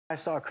I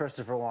saw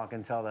Christopher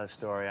Walken tell that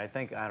story. I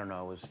think, I don't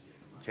know, it was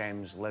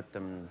James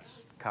Lipton's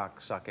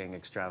cock-sucking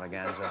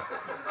extravaganza.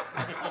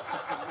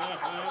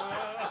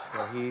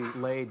 Where he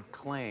laid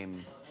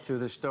claim to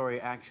the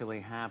story actually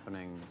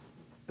happening.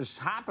 This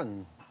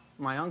happened.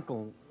 My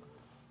uncle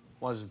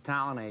was a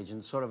talent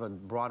agent, sort of a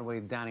Broadway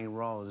Danny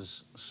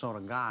Rose sort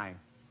of guy.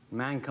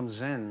 Man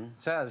comes in,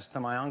 says to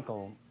my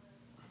uncle,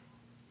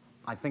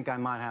 I think I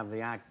might have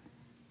the act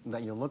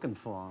that you're looking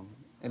for.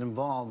 It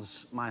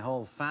involves my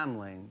whole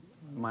family.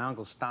 My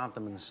uncle stopped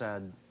him and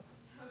said,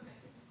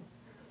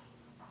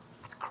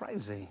 that's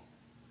crazy.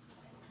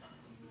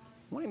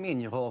 What do you mean,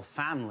 your whole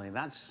family?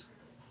 That's...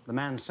 The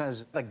man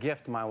says, the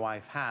gift my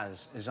wife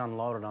has is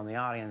unloaded on the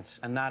audience,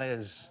 and that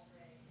is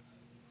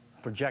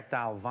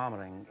projectile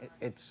vomiting.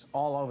 It's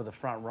all over the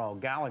front row.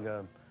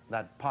 Gallagher,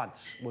 that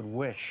putz, would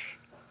wish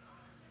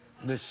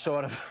this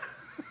sort of...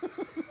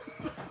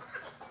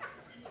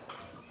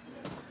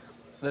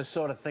 this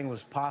sort of thing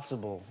was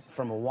possible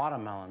from a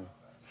watermelon.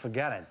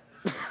 Forget it.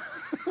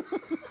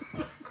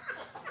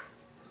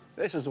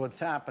 This is what's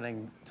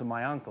happening to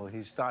my uncle.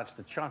 He starts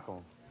to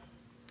chuckle,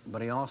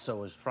 but he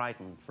also is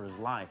frightened for his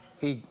life.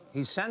 He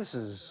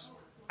senses,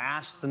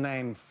 ask the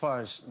name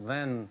first,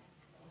 then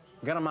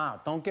get him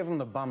out. Don't give him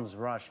the bum's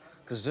rush,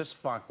 because this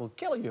fuck will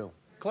kill you,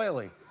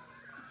 clearly.